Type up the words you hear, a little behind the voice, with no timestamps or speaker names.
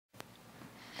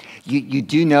You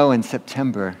do know in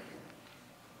September,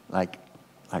 like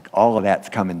all of that's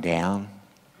coming down.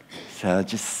 So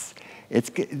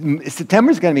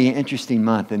September's going to be an interesting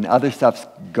month, and other stuff's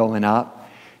going up.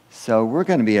 So we're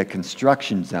going to be a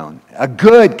construction zone, a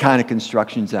good kind of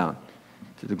construction zone,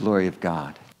 to the glory of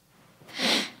God.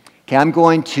 Okay, I'm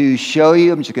going to show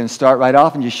you. I'm just going to start right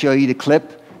off and just show you the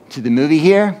clip to the movie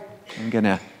here. I'm going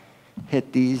to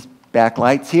hit these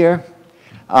backlights here.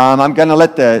 I'm going to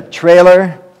let the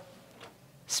trailer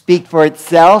speak for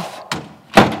itself.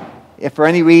 If for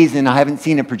any reason I haven't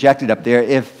seen it projected up there,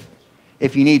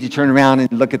 if you need to turn around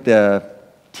and look at the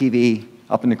TV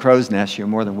up in the crow's nest, you're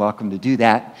more than welcome to do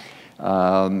that.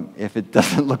 If it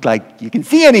doesn't look like you can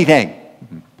see anything.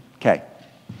 Okay.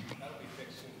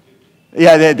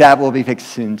 Yeah, that will be fixed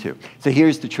soon too. So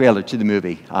here's the trailer to the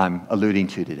movie I'm alluding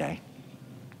to today.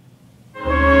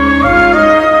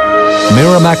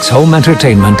 Miramax Home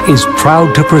Entertainment is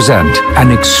proud to present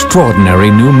an extraordinary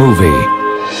new movie.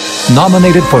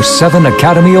 Nominated for 7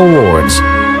 Academy Awards,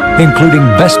 including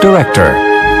Best Director,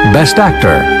 Best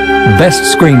Actor, Best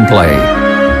Screenplay,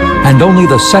 and only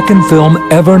the second film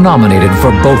ever nominated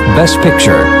for both Best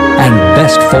Picture and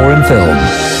Best Foreign Film.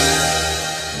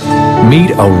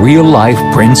 Meet a real-life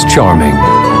Prince Charming.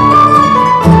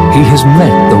 He has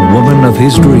met the woman of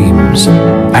his dreams,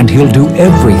 and he'll do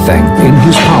everything in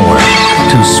his power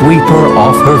to sweep her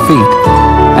off her feet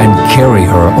and carry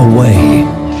her away.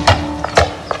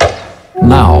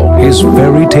 Now, his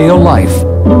fairy tale life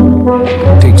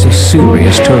takes a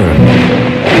serious turn.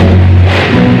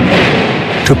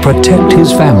 To protect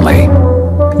his family,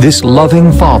 this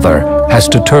loving father has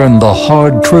to turn the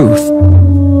hard truth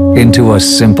into a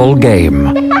simple game.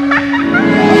 Wonderful.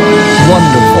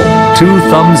 2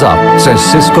 thumbs up, says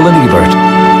Siskel and Ebert.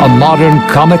 A modern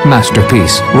comic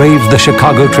masterpiece, raves the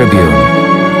Chicago Tribune.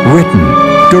 Written,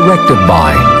 directed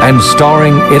by, and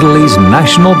starring Italy's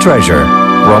national treasure,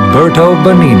 Roberto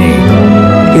Benigni,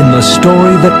 in the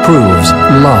story that proves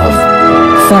love,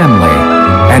 family,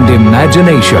 and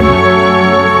imagination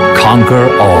conquer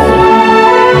all.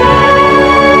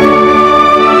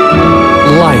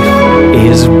 Life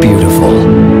is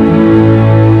beautiful.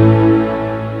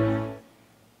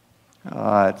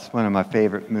 It's one of my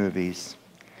favorite movies.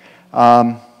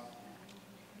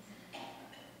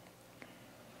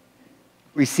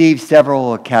 Received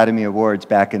several Academy Awards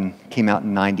came out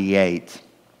in '98.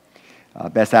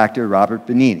 Best Actor, Roberto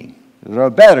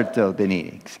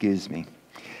Benigni, excuse me.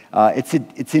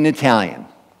 It's in Italian.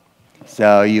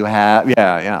 So you have,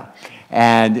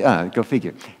 and go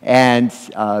figure. And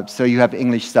so you have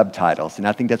English subtitles. And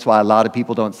I think that's why a lot of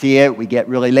people don't see it. We get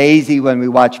really lazy when we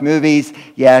watch movies.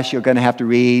 Yes, you're going to have to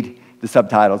read the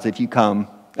subtitles if you come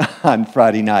on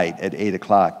Friday night at 8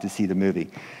 o'clock to see the movie.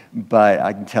 But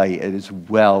I can tell you, it is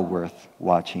well worth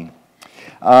watching.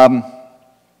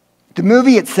 The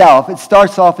movie itself, it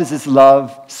starts off as this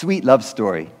sweet love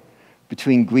story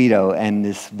between Guido and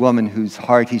this woman whose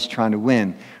heart he's trying to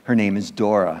win. Her name is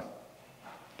Dora.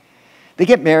 They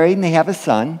get married and they have a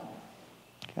son.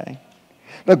 Okay.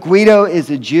 But Guido is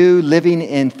a Jew living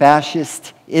in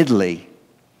fascist Italy.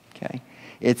 Okay.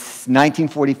 It's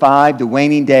 1945, the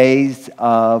waning days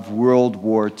of World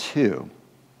War II.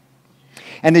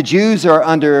 And the Jews are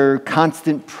under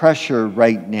constant pressure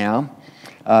right now,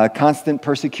 constant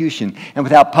persecution. And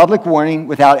without public warning,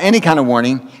 without any kind of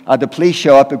warning, the police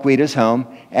show up at Guido's home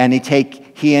and they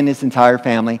take he and his entire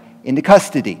family into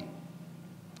custody.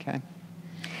 Okay?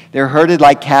 They're herded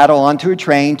like cattle onto a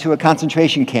train to a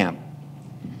concentration camp,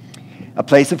 a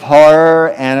place of horror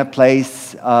and a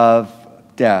place of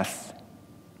death.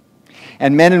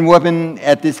 And men and women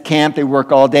at this camp, they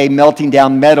work all day melting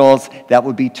down metals that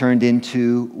would be turned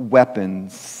into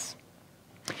weapons.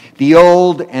 The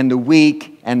old and the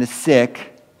weak and the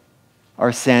sick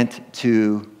are sent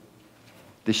to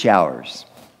the showers.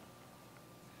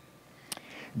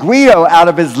 Guido, out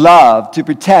of his love to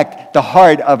protect the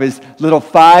heart of his little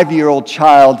 5-year-old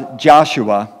child,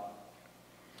 Joshua,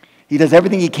 he does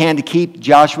everything he can to keep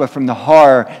Joshua from the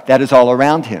horror that is all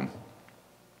around him.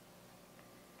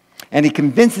 And he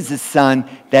convinces his son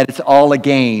that it's all a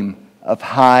game of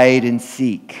hide and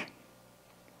seek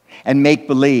and make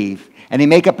believe. And they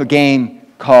make up a game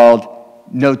called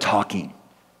No Talking.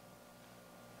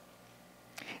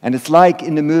 And it's like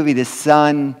in the movie, the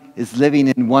son is living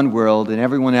in one world and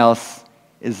everyone else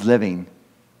is living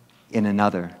in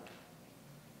another.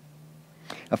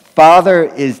 A father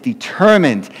is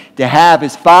determined to have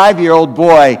his 5-year-old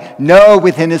boy know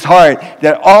within his heart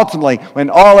that ultimately, when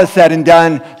all is said and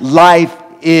done, life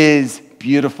is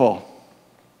beautiful.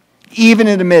 Even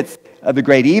in the midst of the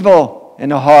great evil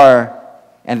and the horror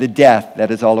and the death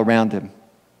that is all around him.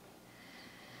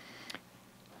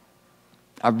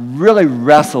 I really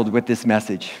wrestled with this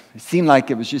message. It seemed like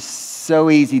it was just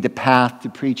so easy the path to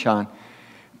preach on.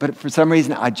 But for some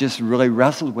reason, I just really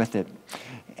wrestled with it.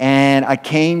 And I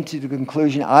came to the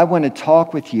conclusion, I want to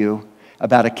talk with you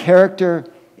about a character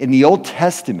in the Old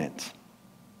Testament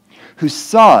who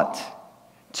sought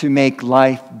to make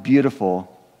life beautiful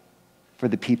for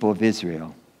the people of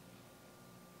Israel.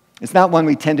 It's not one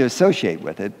we tend to associate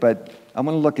with it, but I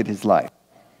want to look at his life.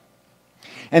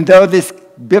 And though this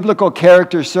biblical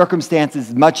character's circumstance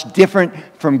is much different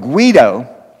from Guido,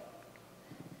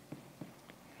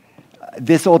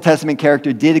 this Old Testament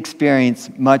character did experience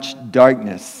much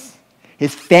darkness.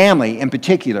 His family, in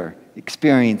particular,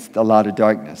 experienced a lot of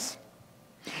darkness.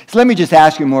 So let me just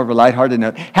ask you more of a lighthearted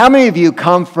note. How many of you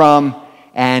come from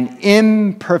an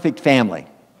imperfect family?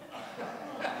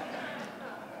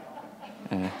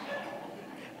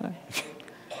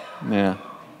 Yeah.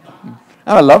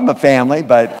 I love my family,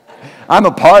 but I'm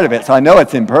a part of it, so I know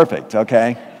it's imperfect,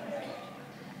 okay?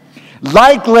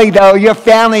 Likely, though, your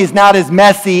family is not as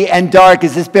messy and dark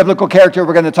as this biblical character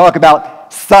we're going to talk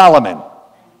about, Solomon.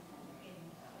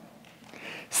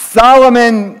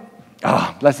 Solomon,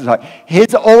 bless his heart,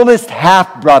 his oldest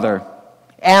half-brother,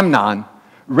 Amnon,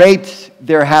 raped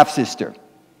their half-sister.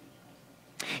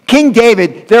 King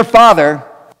David, their father,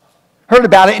 heard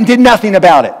about it and did nothing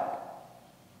about it.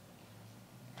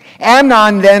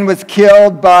 Amnon then was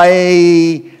killed by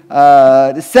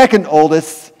the second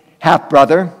oldest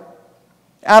half-brother,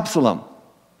 Absalom.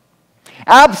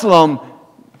 Absalom,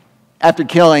 after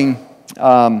killing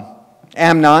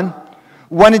Amnon,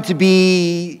 wanted to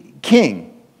be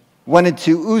king, wanted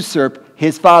to usurp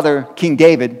his father, King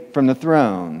David, from the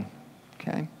throne.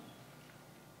 Okay.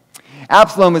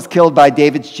 Absalom was killed by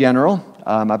David's general,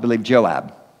 I believe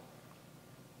Joab.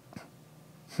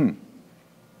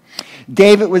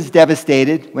 David was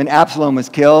devastated when Absalom was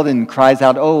killed and cries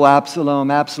out, "Oh, Absalom,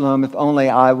 Absalom, if only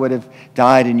I would have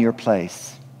died in your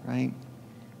place," right?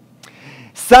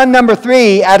 Son number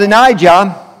 3,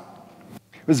 Adonijah,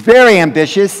 was very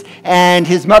ambitious, and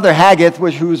his mother Haggith,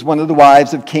 who was one of the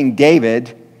wives of King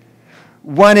David,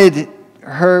 wanted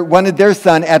their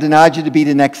son Adonijah to be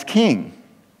the next king.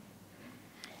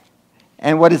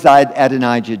 And what does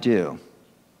Adonijah do?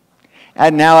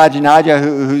 And now Adonijah,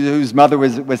 whose mother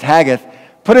was Haggith,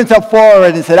 put himself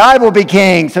forward and said, "I will be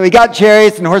king." So he got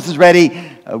chariots and horses ready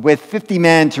with 50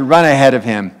 men to run ahead of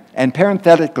him. And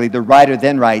parenthetically, the writer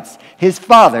then writes, his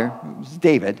father,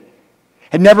 David,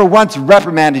 had never once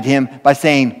reprimanded him by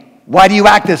saying, "Why do you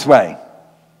act this way?"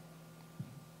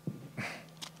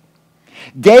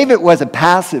 David was a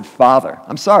passive father.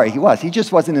 I'm sorry, he was. He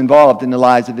just wasn't involved in the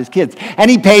lives of his kids. And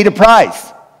he paid a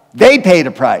price. They paid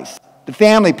a price. The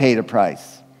family paid a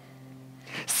price.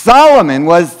 Solomon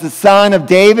was the son of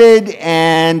David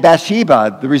and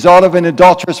Bathsheba, the result of an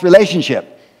adulterous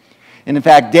relationship. And in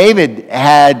fact, David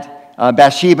had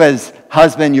Bathsheba's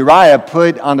husband Uriah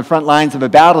put on the front lines of a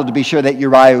battle to be sure that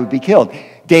Uriah would be killed.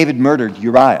 David murdered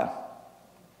Uriah.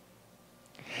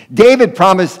 David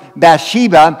promised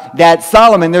Bathsheba that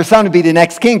Solomon, their son, would be the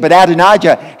next king, but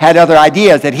Adonijah had other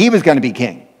ideas that he was going to be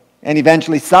king. And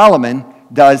eventually Solomon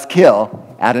does kill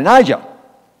Adonijah.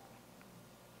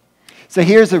 So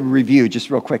here's a review just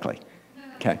real quickly.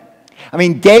 Okay. I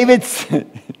mean, David's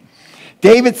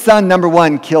son number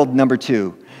 1 killed number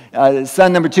 2.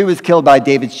 Son number 2 was killed by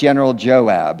David's general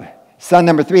Joab. Son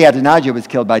number 3, Adonijah, was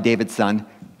killed by David's son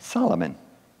Solomon.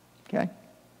 Okay.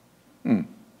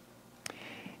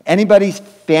 Anybody's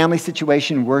family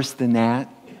situation worse than that?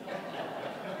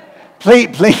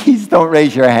 Please don't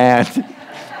raise your hand.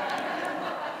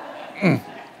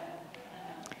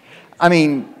 I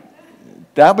mean,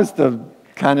 that was the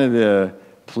kind of the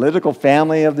political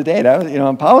family of the day. That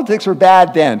was, politics were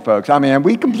bad then, folks. I mean,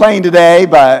 we complain today,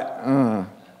 but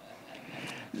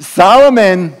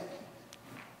Solomon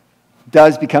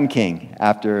does become king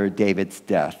after David's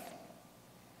death.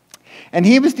 And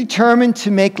he was determined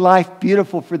to make life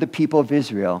beautiful for the people of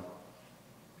Israel.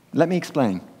 Let me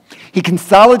explain. He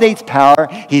consolidates power.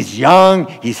 He's young,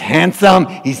 he's handsome,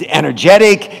 he's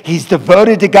energetic, he's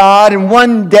devoted to God. And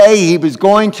one day he was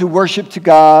going to worship to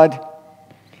God,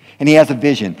 and he has a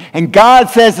vision. And God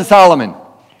says to Solomon,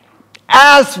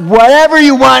 "Ask whatever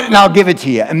you want and I'll give it to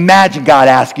you." Imagine God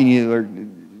asking you or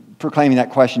proclaiming that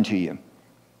question to you.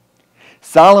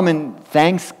 Solomon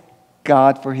thanks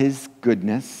God for his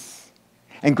goodness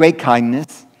and great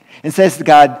kindness and says to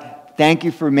God, "Thank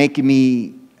you for making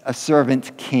me a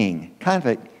servant king." Kind of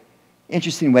an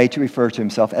interesting way to refer to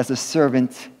himself as a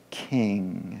servant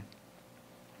king.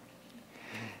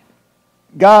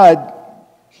 God,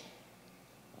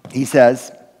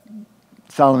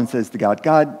 Solomon says to God,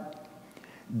 "God,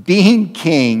 being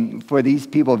king for these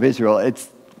people of Israel, it's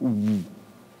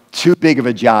too big of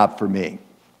a job for me,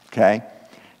 okay?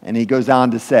 And he goes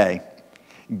on to say,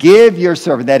 give your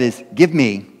servant, that is, give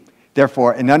me,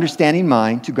 therefore, an understanding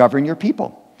mind to govern your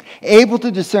people, able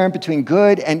to discern between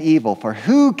good and evil, for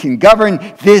who can govern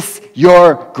this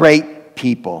your great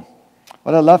people?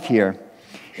 What I love here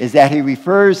is that he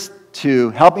refers to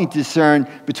help me discern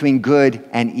between good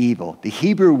and evil. The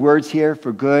Hebrew words here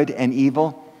for good and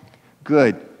evil,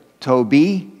 good,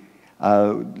 tobi,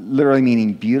 literally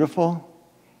meaning beautiful,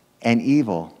 and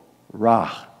evil,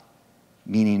 rah,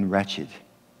 meaning wretched.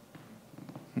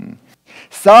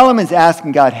 Solomon's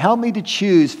asking God, help me to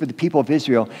choose for the people of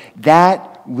Israel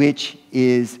that which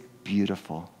is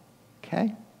beautiful.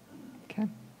 Okay?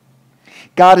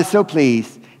 God is so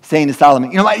pleased, saying to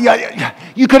Solomon, you know what,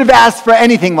 you could have asked for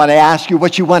anything when I asked you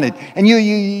what you wanted. And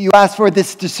you asked for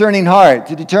this discerning heart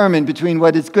to determine between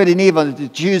what is good and evil, to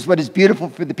choose what is beautiful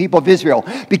for the people of Israel.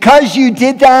 Because you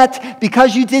did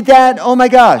that, oh my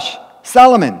gosh,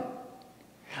 Solomon,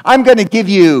 I'm going to give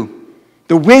you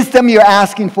the wisdom you're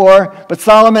asking for, but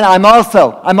Solomon, I'm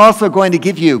also going to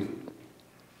give you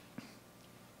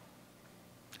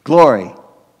glory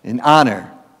and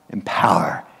honor and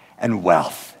power and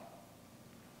wealth.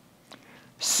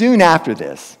 Soon after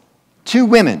this, two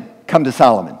women come to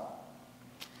Solomon.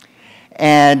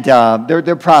 And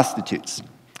they're prostitutes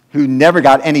who never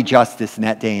got any justice in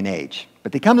that day and age.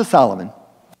 But they come to Solomon.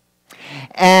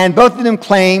 And both of them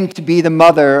claim to be the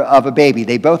mother of a baby.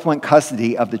 They both want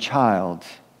custody of the child.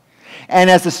 And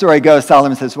as the story goes,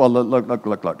 Solomon says, well,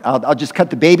 look. I'll just cut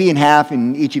the baby in half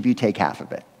and each of you take half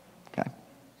of it. Okay?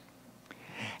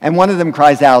 And one of them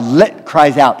cries out,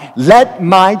 let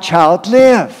my child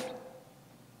live.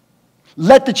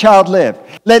 Let the child live.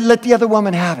 Let the other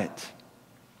woman have it.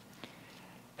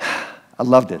 I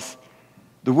love this.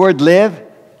 The word live,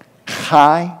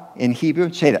 chai in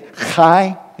Hebrew, say that,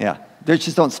 chai, yeah.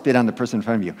 Just don't spit on the person in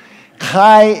front of you.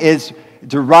 Chai is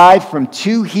derived from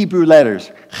two Hebrew letters,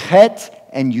 chet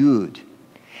and yud.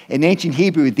 In ancient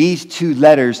Hebrew, these two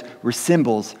letters were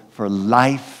symbols for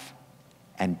life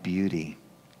and beauty.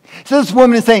 So this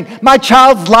woman is saying, my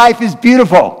child's life is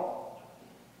beautiful.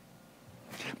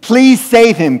 Please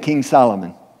save him, King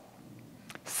Solomon.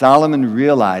 Solomon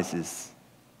realizes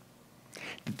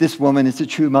that this woman is a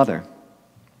true mother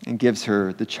and gives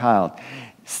her the child.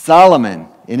 Solomon,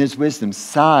 in his wisdom,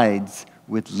 sides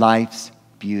with life's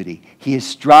beauty. He is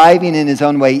striving in his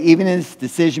own way, even in his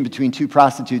decision between two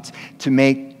prostitutes,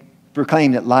 to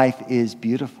proclaim that life is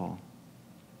beautiful.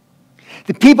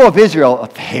 The people of Israel,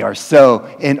 they are so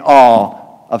in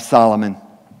awe of Solomon.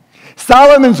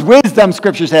 Solomon's wisdom,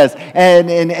 Scripture says,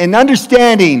 and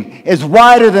understanding is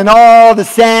wider than all the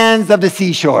sands of the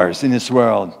seashores in this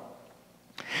world.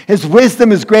 His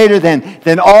wisdom is greater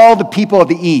than all the people of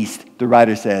the East, the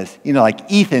writer says. You know,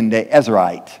 like Ethan the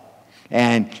Ezrahite,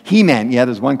 and Heman,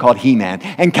 there's one called Heman,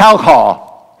 and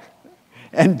Calcol,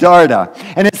 and Darda.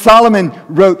 And then Solomon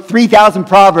wrote 3,000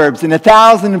 proverbs and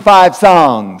 1,005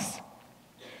 songs.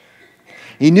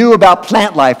 He knew about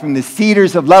plant life from the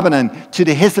cedars of Lebanon to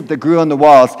the hyssop that grew on the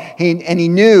walls. And he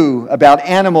knew about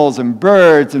animals and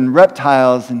birds and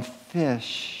reptiles and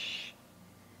fish.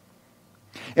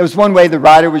 It was one way the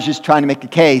writer was just trying to make a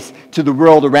case to the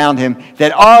world around him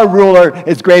that our ruler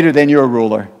is greater than your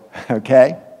ruler,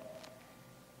 okay?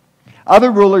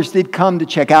 Other rulers did come to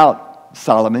check out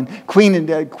Solomon. Queen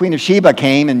of Sheba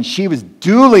came, and she was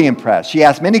duly impressed. She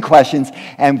asked many questions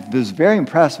and was very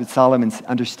impressed with Solomon's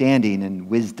understanding and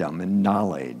wisdom and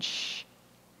knowledge.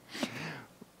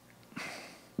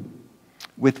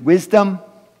 With wisdom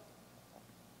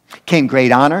came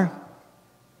great honor,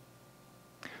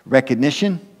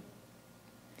 recognition,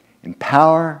 and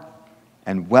power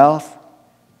and wealth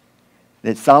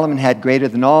that Solomon had greater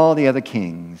than all the other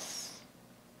kings.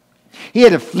 He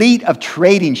had a fleet of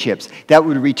trading ships that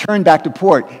would return back to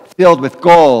port filled with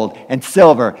gold and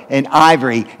silver and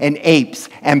ivory and apes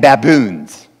and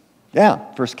baboons. Yeah,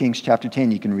 1 Kings chapter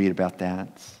 10, you can read about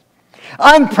that.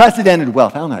 Unprecedented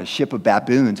wealth. I don't know, a ship of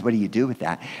baboons. What do you do with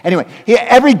that? Anyway,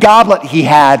 every goblet he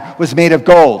had was made of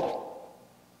gold.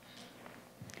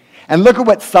 And look at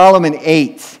what Solomon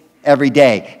ate every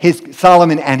day.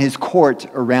 Solomon and his court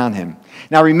around him.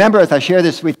 Now remember, as I share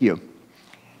this with you,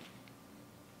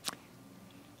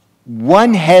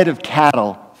 one head of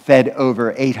cattle fed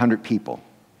over 800 people.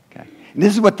 Okay? And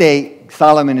this is what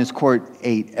Solomon and his court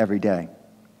ate every day.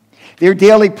 Their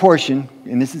daily portion,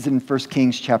 and this is in 1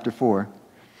 Kings chapter 4,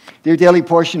 their daily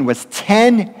portion was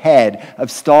 10 head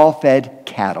of stall-fed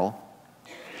cattle,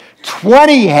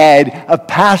 20 head of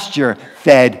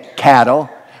pasture-fed cattle,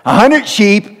 100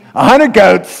 sheep, 100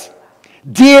 goats,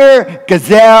 Deer,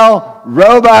 gazelle,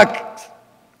 roebuck,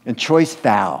 and choice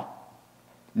fowl.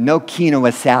 No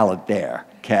quinoa salad there,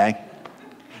 okay?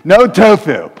 No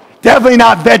tofu. Definitely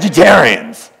not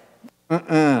vegetarians.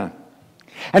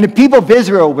 And the people of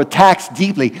Israel were taxed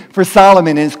deeply for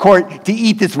Solomon and his court to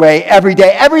eat this way every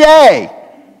day. Every day!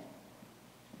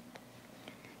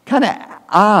 Kind of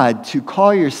odd to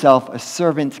call yourself a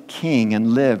servant king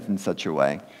and live in such a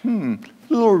way.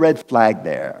 Little red flag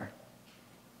there.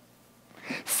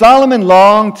 Solomon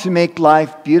longed to make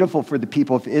life beautiful for the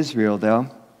people of Israel, though.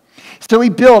 So he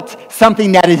built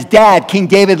something that his dad, King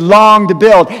David, longed to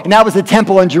build, and that was a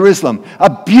temple in Jerusalem.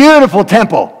 A beautiful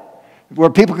temple where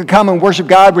people could come and worship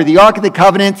God, where the Ark of the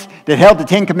Covenant that held the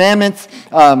Ten Commandments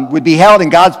would be held,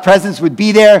 and God's presence would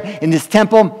be there in this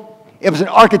temple. It was an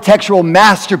architectural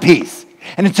masterpiece,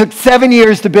 and it took 7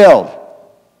 years to build.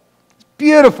 It's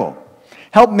beautiful.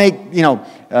 Helped make,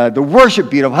 the worship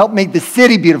beautiful, helped make the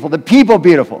city beautiful, the people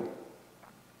beautiful.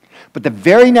 But the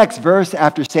very next verse,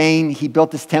 after saying he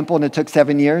built this temple and it took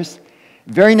 7 years,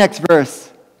 very next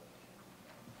verse,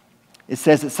 it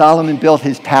says that Solomon built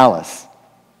his palace.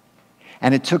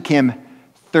 And it took him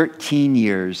 13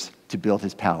 years to build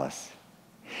his palace.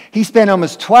 He spent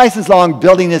almost twice as long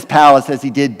building this palace as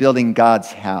he did building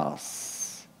God's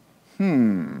house.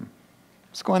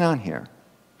 What's going on here?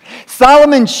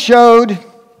 Solomon showed,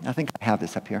 I think I have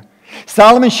this up here.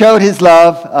 Solomon showed his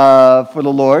love for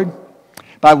the Lord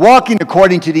by walking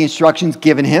according to the instructions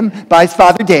given him by his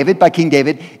father David, by King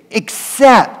David,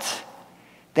 except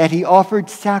that he offered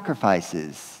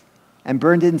sacrifices and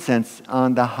burned incense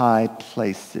on the high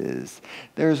places.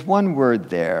 There's one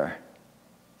word there,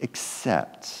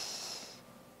 except.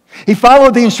 He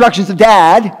followed the instructions of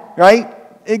Dad, right?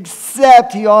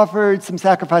 Except he offered some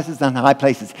sacrifices on high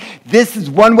places. This is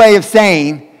one way of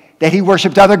saying that he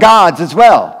worshiped other gods as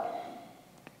well.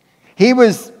 He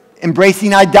was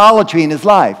embracing idolatry in his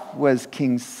life, was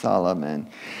King Solomon.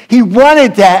 He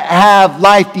wanted to have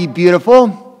life be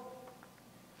beautiful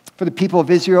for the people of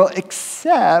Israel,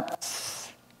 except,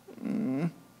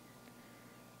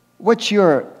 what's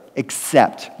your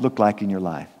except look like in your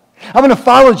life? I'm going to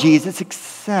follow Jesus,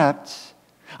 except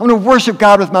I'm going to worship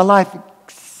God with my life,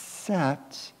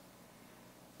 except.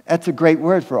 That's a great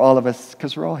word for all of us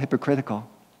because we're all hypocritical.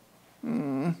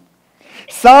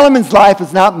 Solomon's life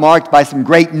was not marked by some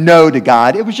great no to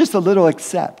God. It was just a little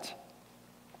except.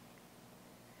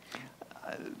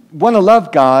 Want to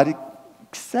love God,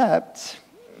 except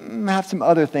I have some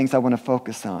other things I want to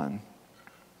focus on.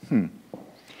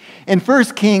 In 1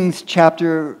 Kings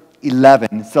chapter 11,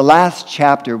 it's the last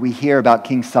chapter we hear about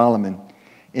King Solomon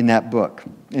in that book,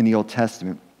 in the Old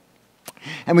Testament.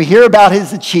 And we hear about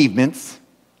his achievements,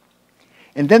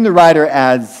 and then the writer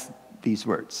adds these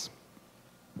words.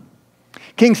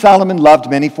 King Solomon loved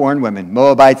many foreign women,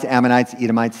 Moabites, Ammonites,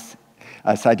 Edomites,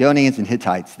 Sidonians, and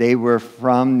Hittites. They were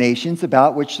from nations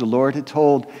about which the Lord had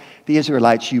told the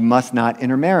Israelites, you must not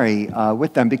intermarry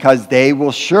with them because they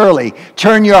will surely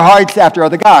turn your hearts after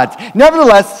other gods.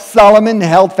 Nevertheless, Solomon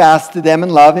held fast to them in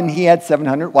love, and he had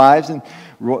 700 wives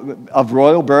of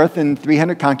royal birth and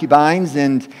 300 concubines,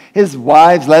 and his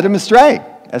wives led him astray.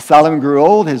 As Solomon grew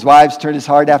old, his wives turned his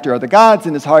heart after other gods,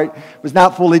 and his heart was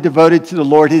not fully devoted to the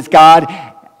Lord his God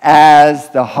as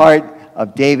the heart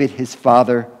of David his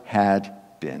father had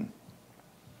been.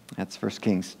 That's 1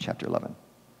 Kings chapter 11.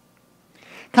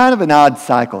 Kind of an odd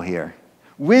cycle here.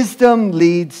 Wisdom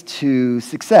leads to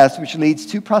success, which leads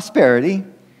to prosperity,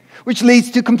 which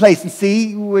leads to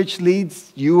complacency, which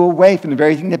leads you away from the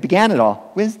very thing that began it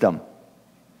all, wisdom.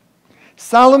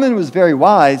 Solomon was very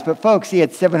wise, but folks, he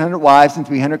had 700 wives and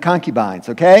 300 concubines,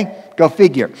 okay? Go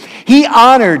figure. He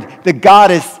honored the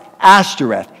goddess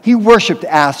Ashtoreth. He worshipped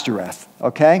Ashtoreth,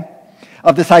 okay,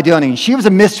 of the Sidonians. She was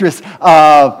a mistress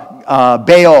of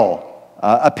Baal,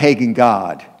 a pagan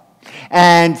god.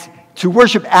 And to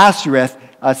worship Ashtoreth,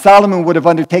 Solomon would have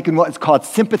undertaken what is called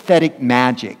sympathetic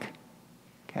magic.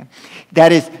 Okay?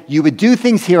 That is, you would do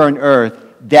things here on earth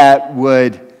that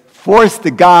would force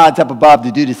the gods up above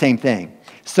to do the same thing.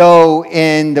 So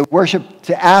in the worship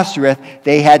to Ashtoreth,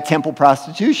 they had temple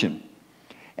prostitution.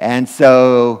 And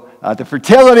so the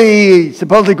fertility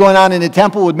supposedly going on in the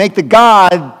temple would make the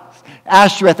god,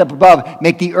 Ashtoreth up above,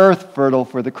 make the earth fertile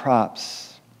for the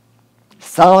crops.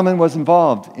 Solomon was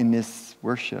involved in this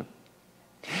worship.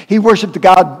 He worshiped the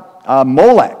god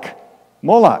Moloch,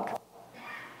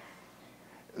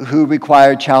 who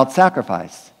required child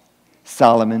sacrifice.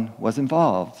 Solomon was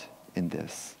involved in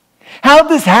this. How did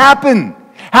this happen?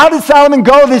 How did Solomon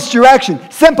go this direction?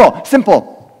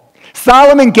 Simple.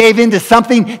 Solomon gave in to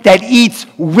something that eats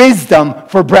wisdom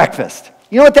for breakfast.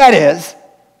 You know what that is?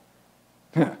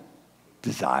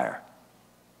 Desire.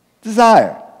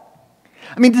 Desire.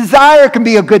 I mean, desire can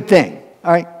be a good thing,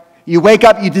 all right? You wake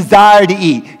up, you desire to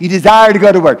eat. You desire to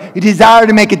go to work. You desire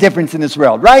to make a difference in this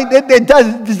world, right?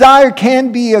 Desire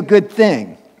can be a good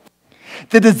thing.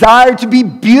 The desire to be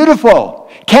beautiful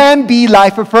can be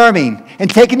life-affirming. And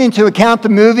taking into account the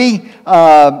movie,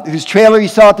 whose trailer you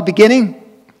saw at the beginning,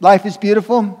 Life is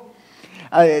Beautiful,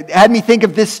 it had me think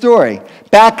of this story.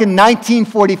 Back in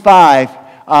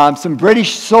 1945, some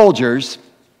British soldiers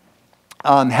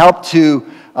helped to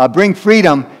bring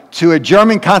freedom to a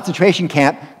German concentration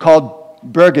camp called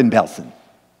Bergen-Belsen.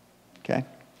 Okay?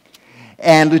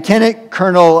 And Lieutenant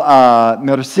Colonel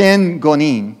Mersenne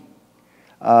Gonin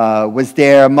was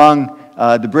there among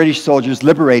the British soldiers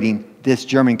liberating this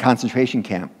German concentration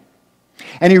camp.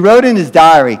 And he wrote in his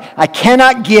diary, "I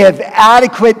cannot give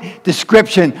adequate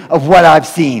description of what I've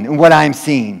seen and what I'm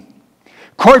seeing.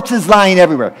 Corpses lying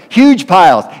everywhere, huge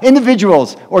piles,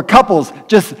 individuals or couples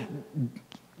just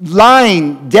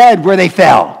lying dead where they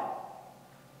fell."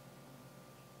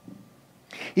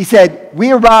 He said,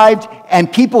 "We arrived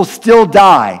and people still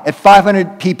die at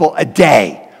 500 people a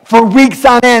day. For weeks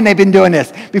on end, they've been doing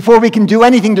this before we can do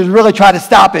anything to really try to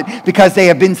stop it because they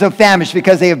have been so famished,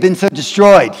 because they have been so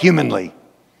destroyed humanly.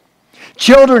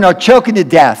 Children are choking to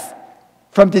death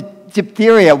from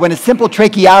diphtheria when a simple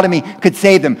tracheotomy could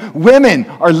save them. Women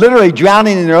are literally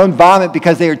drowning in their own vomit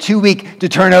because they are too weak to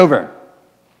turn over.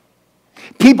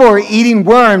 People are eating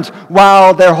worms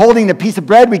while they're holding a piece of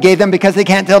bread we gave them because they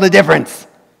can't tell the difference.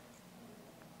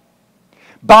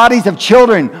 Bodies of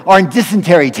children are in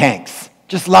dysentery tanks,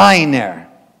 just lying there.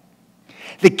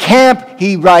 The camp,"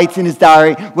 he writes in his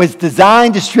diary, "was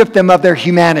designed to strip them of their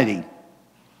humanity,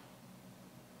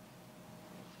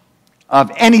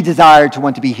 of any desire to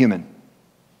want to be human.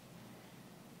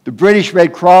 The British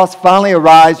Red Cross finally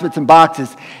arrives with some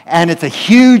boxes, and it's a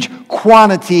huge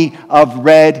quantity of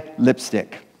red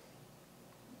lipstick.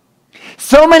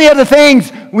 So many other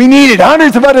things we needed,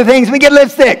 hundreds of other things, we get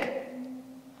lipstick.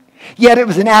 Yet it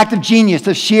was an act of genius,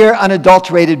 of sheer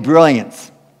unadulterated brilliance.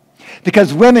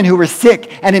 Because women who were sick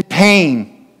and in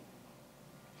pain,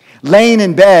 laying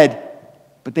in bed,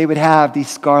 but they would have these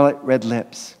scarlet red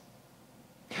lips.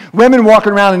 Women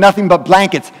walking around in nothing but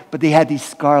blankets, but they had these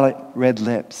scarlet red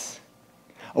lips.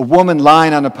 A woman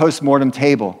lying on a post-mortem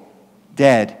table,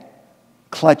 dead,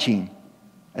 clutching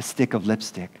a stick of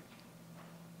lipstick."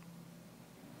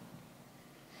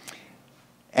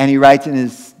 And he writes in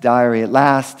his diary, "At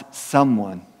last,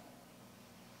 someone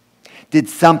did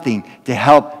something to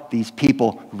help these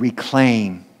people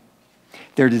reclaim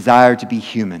their desire to be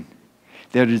human,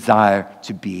 their desire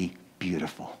to be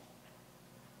beautiful."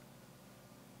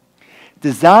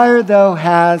 Desire, though,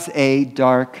 has a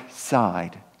dark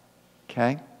side,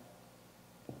 okay?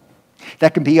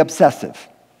 That can be obsessive.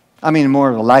 I mean, in more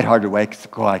of a lighthearted way, because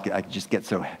I just get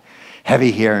so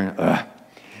heavy here. And,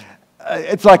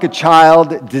 it's like a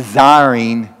child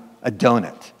desiring a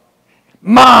donut.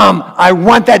 "Mom, I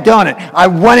want that donut. I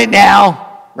want it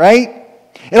now," right?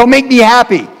 "It'll make me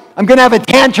happy. I'm going to have a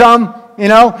tantrum, you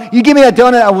know. You give me that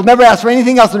donut, I will never ask for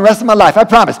anything else in the rest of my life. I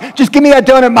promise. Just give me that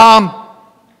donut, Mom."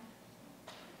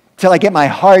 Till I get my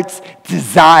heart's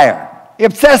desire. You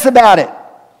obsess about it.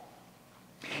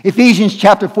 Ephesians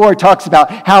chapter 4 talks about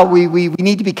how we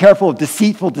need to be careful of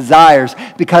deceitful desires,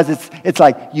 because it's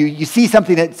like you see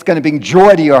something that's going to bring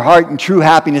joy to your heart and true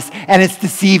happiness, and it's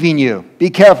deceiving you.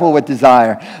 Be careful with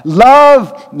desire.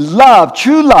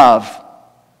 True love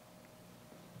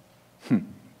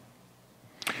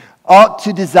ought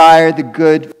to desire the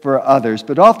good for others,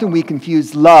 but often we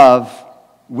confuse love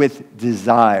with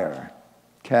desire.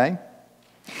 Okay?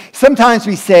 Sometimes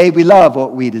we say we love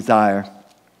what we desire.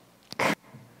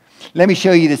 Let me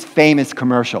show you this famous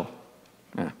commercial.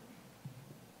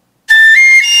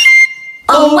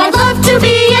 Oh, I'd love to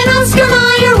be an Oscar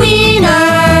Mayer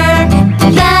wiener.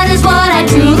 That is what I'd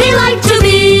truly like to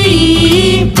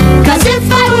be. 'Cause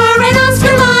if I were an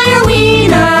Oscar Mayer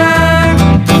wiener,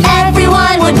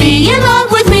 everyone would be in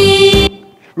love with me.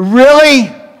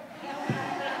 Really?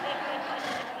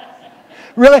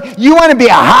 Really? You want to be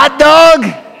a hot dog?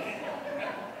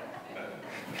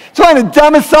 It's one of the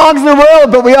dumbest songs in the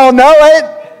world, but we all know it.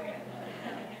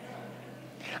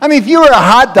 I mean, if you were a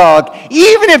hot dog,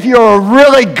 even if you're a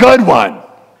really good one,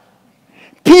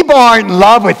 people aren't in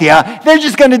love with you. They're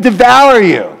just going to devour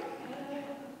you.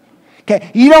 Okay?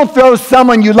 You don't throw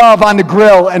someone you love on the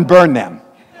grill and burn them.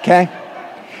 Okay?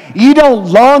 You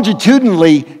don't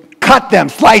longitudinally cut them,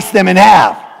 slice them in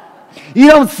half. You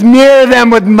don't smear them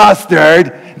with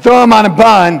mustard, throw them on a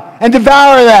bun, and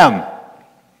devour them.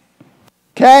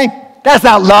 Okay? That's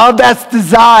not love, that's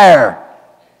desire.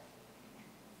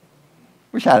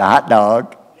 Wish I had a hot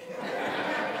dog.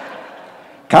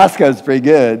 Costco's pretty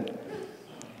good.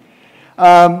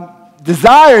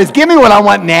 Desire is give me what I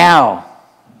want now,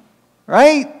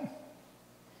 right?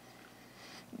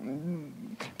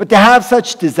 But to have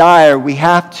such desire, we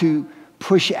have to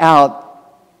push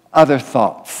out other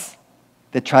thoughts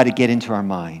that try to get into our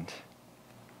mind.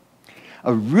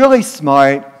 A really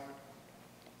smart,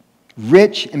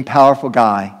 rich, and powerful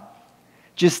guy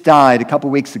just died a couple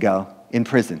weeks ago in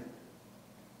prison.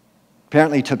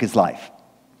 Apparently he took his life.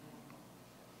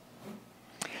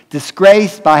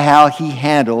 Disgraced by how he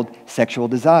handled sexual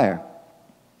desire.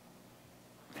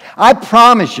 I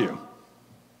promise you,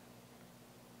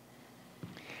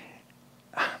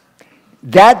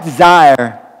 that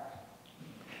desire,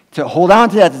 to hold on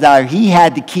to that desire, he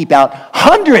had to keep out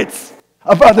hundreds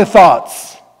of other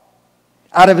thoughts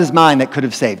out of his mind that could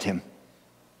have saved him.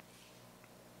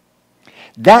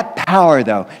 That power,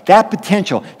 though, that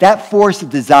potential, that force of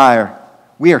desire,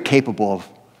 we are capable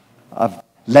of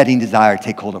letting desire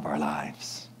take hold of our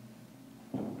lives.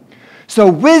 So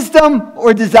wisdom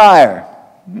or desire?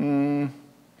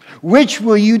 Which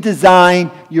will you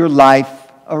design your life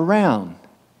around?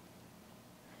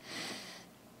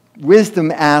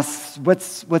 Wisdom asks,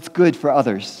 what's good for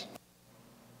others?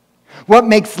 What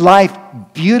makes life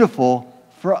beautiful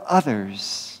for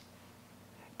others?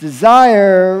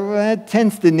 Desire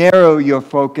tends to narrow your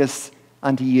focus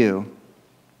onto you.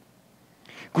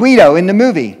 Guido in the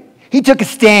movie, he took a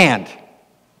stand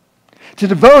to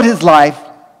devote his life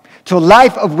to a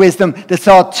life of wisdom that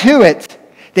saw to it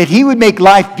that he would make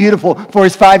life beautiful for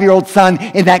his 5-year-old son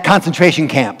in that concentration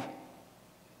camp.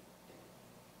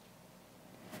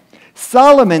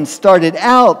 Solomon started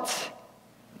out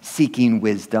seeking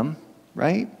wisdom,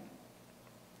 right?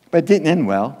 But it didn't end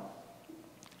well.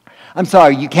 I'm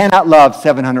sorry, you cannot love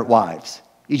 700 wives.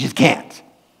 You just can't.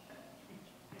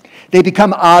 They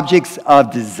become objects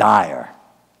of desire.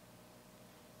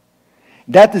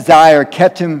 That desire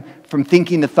kept him from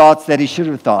thinking the thoughts that he should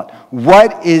have thought.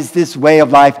 What is this way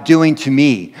of life doing to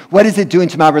me? What is it doing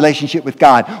to my relationship with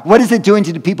God? What is it doing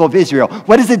to the people of Israel?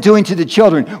 What is it doing to the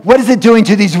children? What is it doing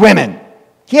to these women?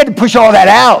 He had to push all that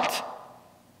out.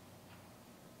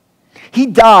 He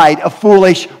died a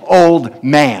foolish old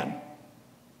man.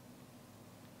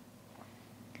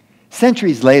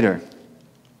 Centuries later,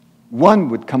 one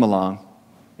would come along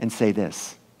and say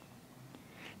this.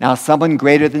 Now, someone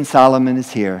greater than Solomon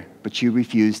is here, but you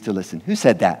refuse to listen. Who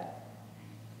said that?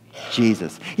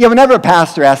 Jesus. Yeah, whenever a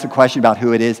pastor asks a question about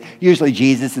who it is, usually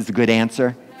Jesus is a good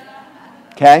answer.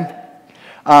 Okay?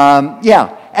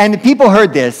 Yeah, and the people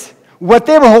heard this. What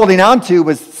they were holding on to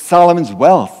was Solomon's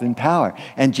wealth and power.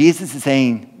 And Jesus is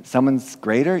saying, someone's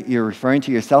greater? You're referring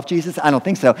to yourself, Jesus? I don't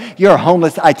think so. You're a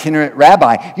homeless itinerant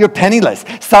rabbi. You're penniless.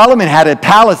 Solomon had a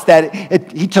palace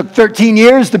that he took 13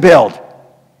 years to build.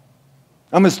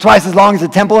 Almost twice as long as the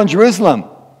temple in Jerusalem.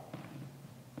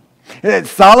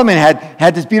 Solomon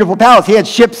had this beautiful palace. He had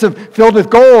ships filled with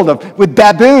gold, with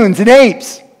baboons and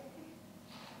apes.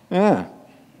 Yeah.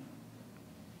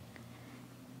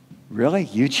 Really?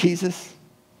 You, Jesus?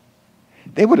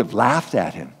 They would have laughed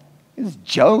at him. It was a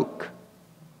joke.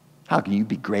 How can you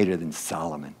be greater than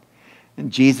Solomon?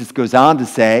 And Jesus goes on to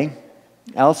say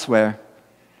elsewhere,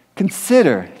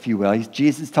 consider, if you will,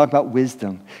 Jesus talked about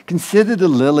wisdom. Consider the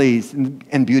lilies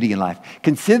and beauty in life.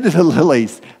 Consider the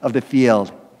lilies of the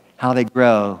field, how they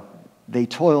grow. They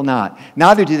toil not,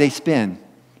 neither do they spin.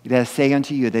 Yet I say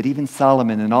unto you that even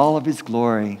Solomon in all of his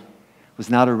glory was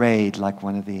not arrayed like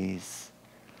one of these.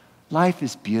 Life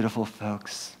is beautiful,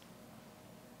 folks.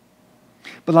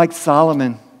 But like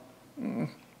Solomon,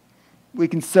 we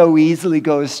can so easily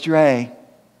go astray.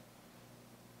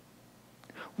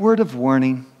 Word of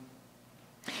warning.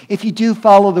 If you do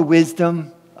follow the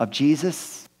wisdom of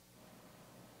Jesus,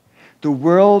 the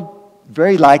world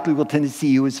very likely will tend to see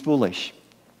you as foolish.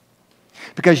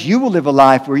 Because you will live a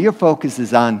life where your focus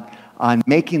is on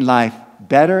making life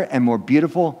better and more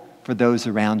beautiful for those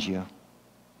around you.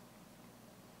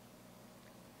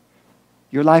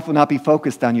 Your life will not be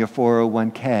focused on your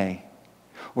 401k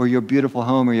or your beautiful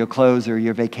home or your clothes or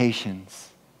your vacations.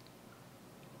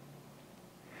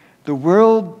 The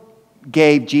world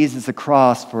gave Jesus a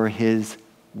cross for his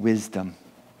wisdom.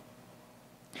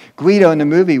 Guido in the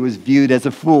movie was viewed as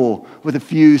a fool with a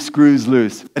few screws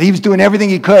loose. But he was doing everything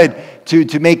he could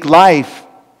to make life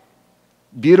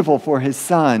beautiful for his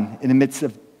son in the midst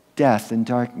of death and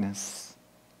darkness.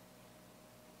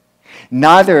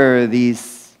 Neither of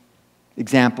these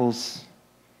examples,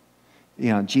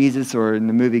 Jesus or in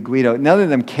the movie Guido, none of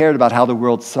them cared about how the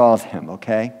world saw him,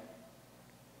 okay?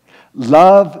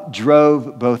 Love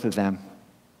drove both of them.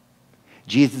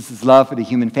 Jesus' love for the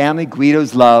human family,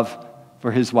 Guido's love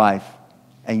for his wife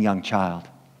and young child.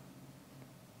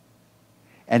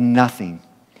 And nothing,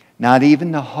 not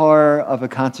even the horror of a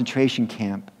concentration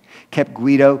camp, kept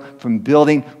Guido from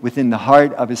building within the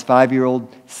heart of his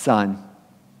 5-year-old son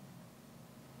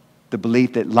the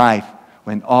belief that life,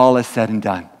 when all is said and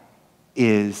done,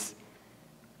 is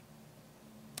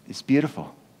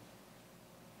beautiful.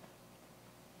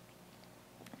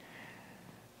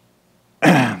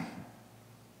 And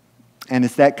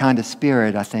it's that kind of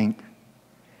spirit, I think,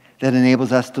 that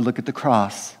enables us to look at the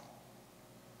cross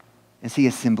and see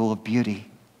a symbol of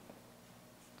beauty,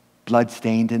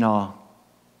 blood-stained and all.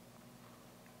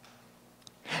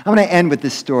 I'm going to end with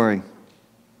this story.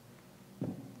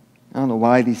 I don't know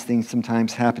why these things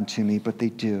sometimes happen to me, but they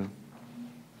do.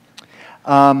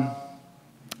 I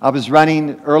was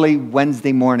running early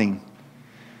Wednesday morning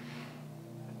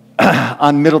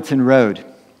on Middleton Road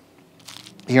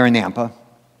here in Nampa,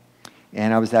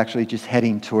 and I was actually just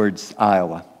heading towards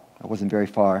Iowa. I wasn't very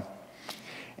far.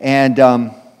 And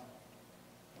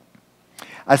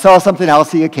I saw something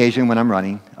else the occasion when I'm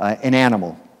running, an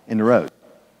animal in the road.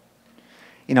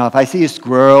 You know, if I see a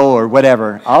squirrel or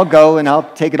whatever, I'll go and I'll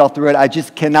take it off the road. I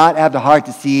just cannot have the heart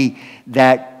to see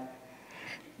that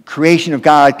creation of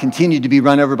God continue to be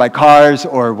run over by cars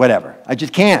or whatever. I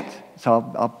just can't.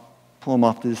 So I'll pull them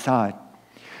off to the side.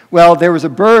 Well, there was a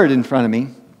bird in front of me.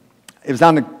 It was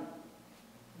on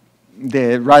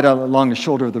right along the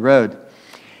shoulder of the road.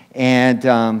 And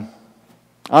I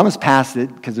almost passed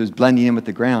it because it was blending in with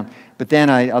the ground. But then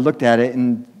I looked at it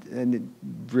and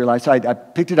realized, so I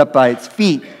picked it up by its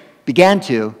feet, began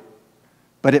to,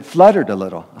 but it fluttered a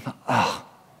little. I thought, oh,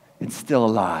 it's still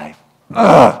alive.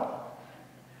 Ugh.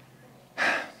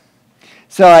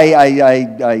 So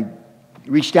I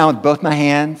reached down with both my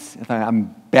hands. I thought,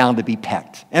 I'm bound to be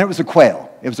pecked. And it was a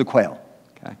quail. It was a quail.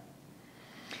 Okay.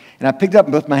 And I picked it up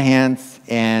in both my hands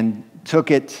and took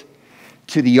it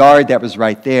to the yard that was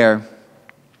right there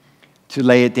to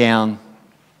lay it down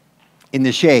in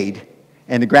the shade.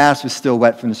 And the grass was still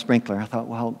wet from the sprinkler. I thought,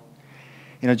 well,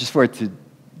 you know, just for it to,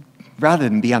 rather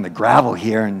than be on the gravel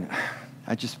here, and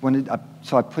I just wanted,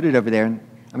 so I put it over there. And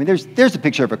I mean, there's a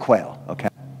picture of a quail, okay?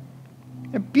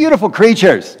 They're beautiful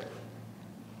creatures.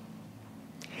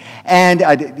 And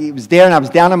it was there, and I was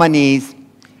down on my knees,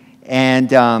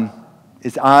 and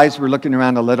its eyes were looking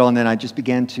around a little, and then I just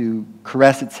began to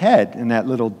caress its head and that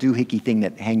little doohickey thing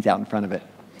that hangs out in front of it.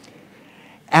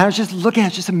 And I was just looking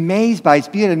at it, just amazed by its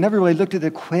beauty. I'd never really looked at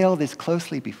a quail this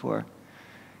closely before.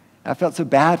 I felt so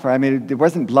bad for it. I mean, it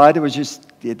wasn't blood.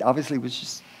 It obviously was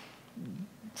just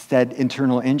said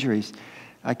internal injuries.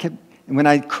 And when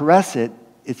I caress it,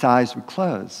 its eyes would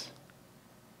close.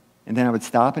 And then I would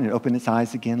stop and it'd open its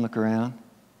eyes again, look around.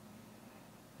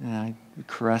 And I would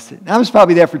caress it. And I was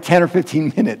probably there for 10 or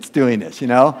 15 minutes doing this, you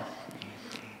know?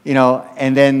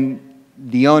 And then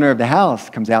the owner of the house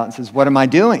comes out and says, "What am I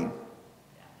doing?"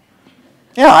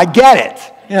 Yeah, I get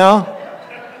it, you know.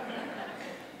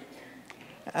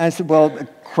 I said, well, the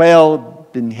quail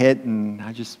been hit, and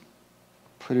I just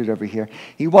put it over here.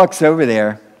 He walks over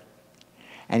there,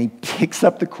 and he picks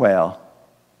up the quail,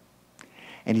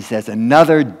 and he says,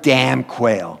 "Another damn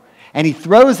quail." And he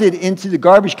throws it into the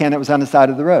garbage can that was on the side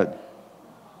of the road.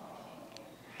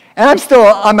 And I'm still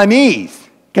on my knees,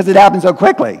 because it happened so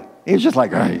quickly. He was just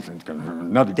like, oh,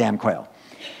 another damn quail.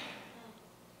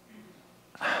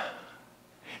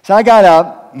 So I got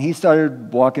up, and he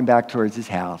started walking back towards his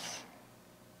house.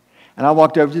 And I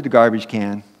walked over to the garbage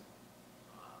can,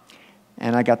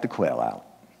 and I got the quail out.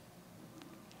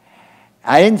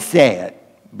 I didn't say it,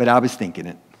 but I was thinking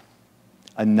it.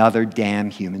 Another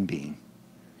damn human being.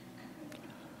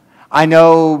 I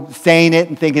know saying it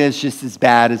and thinking it's just as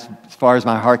bad as far as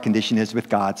my heart condition is with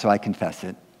God, so I confess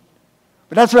it.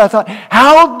 But that's what I thought.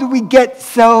 How do we get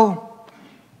so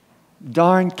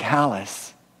darn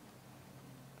callous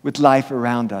with life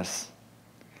around us?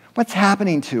 What's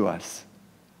happening to us?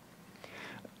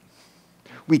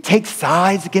 We take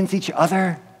sides against each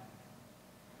other.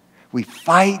 We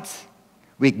fight.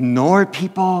 We ignore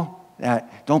people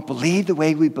that don't believe the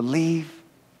way we believe.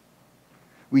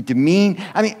 We demean.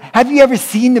 I mean, have you ever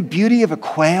seen the beauty of a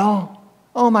quail?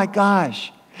 Oh my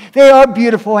gosh. They are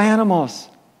beautiful animals.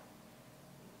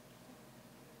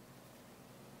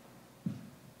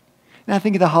 And I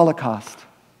think of the Holocaust.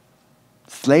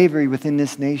 Slavery within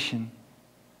this nation,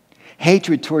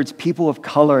 hatred towards people of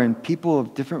color and people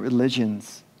of different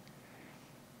religions.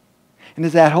 And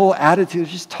there's that whole attitude of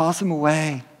just toss them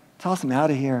away, toss them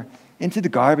out of here, into the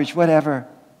garbage, whatever.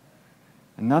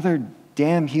 Another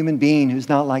damn human being who's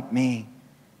not like me.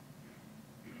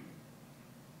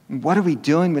 And what are we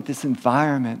doing with this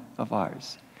environment of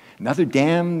ours? Another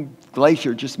damn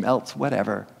glacier just melts,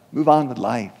 whatever. Move on with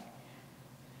life.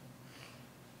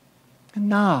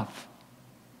 Enough.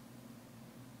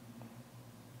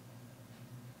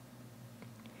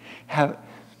 Have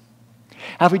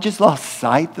we just lost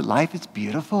sight that life is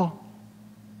beautiful?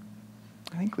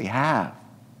 I think we have.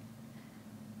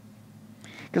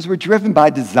 Because we're driven by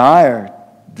desire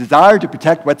to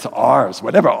protect what's ours,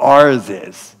 whatever ours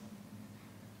is,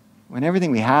 when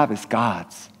everything we have is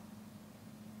God's.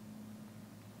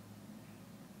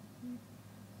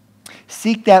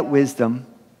 Seek that wisdom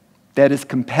that is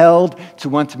compelled to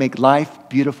want to make life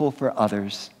beautiful for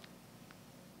others.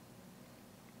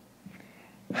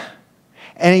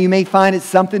 And you may find it's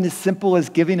something as simple as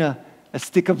giving a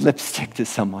stick of lipstick to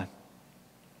someone.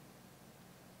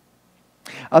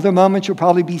 Other moments you'll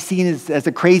probably be seen as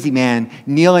a crazy man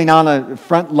kneeling on a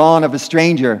front lawn of a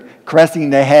stranger, caressing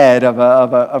the head of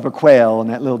a quail and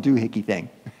that little doohickey thing.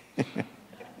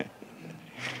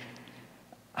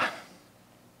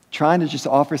 Trying to just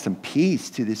offer some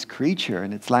peace to this creature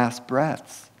in its last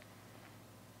breaths.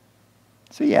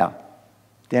 So yeah,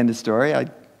 the end of the story, I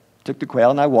took the quail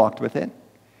and I walked with it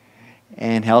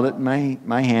and held it in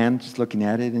my hand, just looking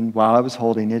at it, and while I was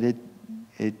holding it,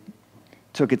 it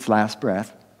took its last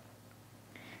breath.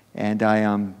 And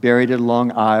I buried it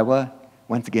along Iowa,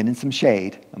 once again in some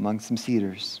shade, among some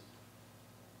cedars.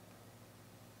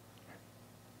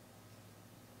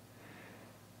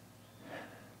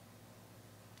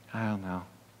 I don't know.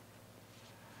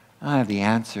 I don't have the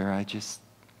answer. I just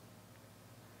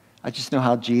know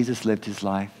how Jesus lived his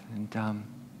life. And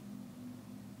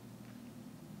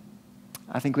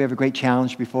I think we have a great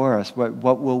challenge before us.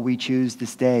 What will we choose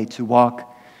this day? To walk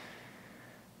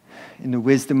in the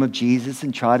wisdom of Jesus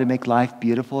and try to make life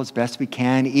beautiful as best we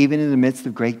can, even in the midst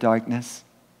of great darkness,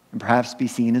 and perhaps be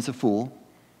seen as a fool?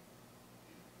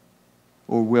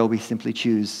 Or will we simply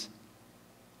choose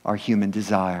our human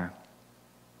desire?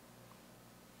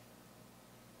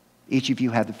 Each of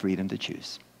you have the freedom to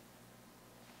choose.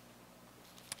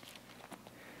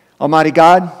 Almighty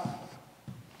God,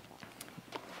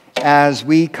 as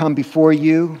we come before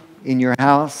you in your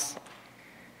house,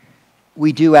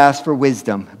 we do ask for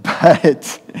wisdom,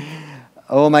 but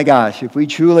oh my gosh, if we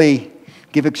truly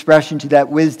give expression to that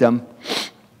wisdom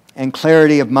and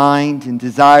clarity of mind and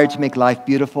desire to make life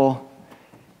beautiful,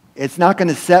 it's not going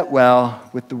to set well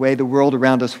with the way the world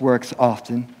around us works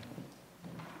often.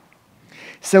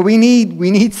 So we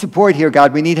need support here,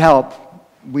 God. We need help.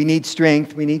 We need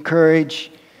strength. We need courage.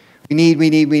 We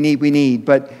need.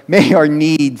 But may our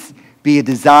needs be a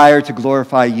desire to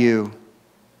glorify you.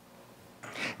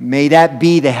 May that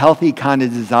be the healthy kind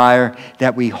of desire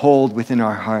that we hold within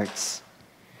our hearts.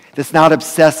 That's not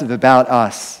obsessive about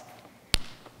us,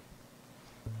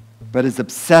 but is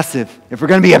obsessive, if we're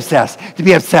going to be obsessed, to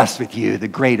be obsessed with you, the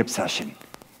great obsession.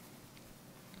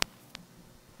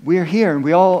 We're here, and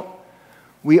we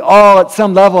all at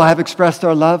some level have expressed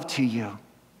our love to you.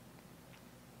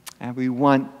 And we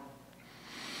want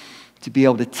to be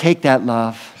able to take that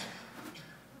love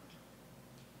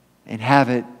and have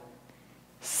it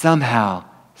somehow,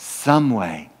 some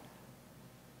way,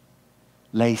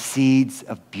 lay seeds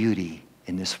of beauty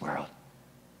in this world.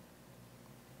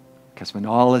 Because when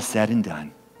all is said and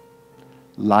done,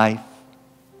 life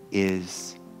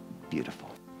is beautiful.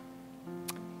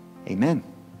 Amen.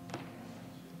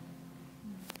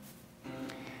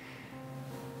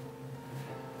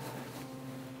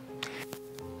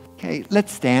 Okay,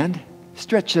 let's stand.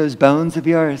 Stretch those bones of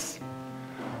yours.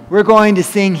 We're going to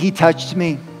sing, He Touched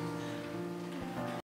Me.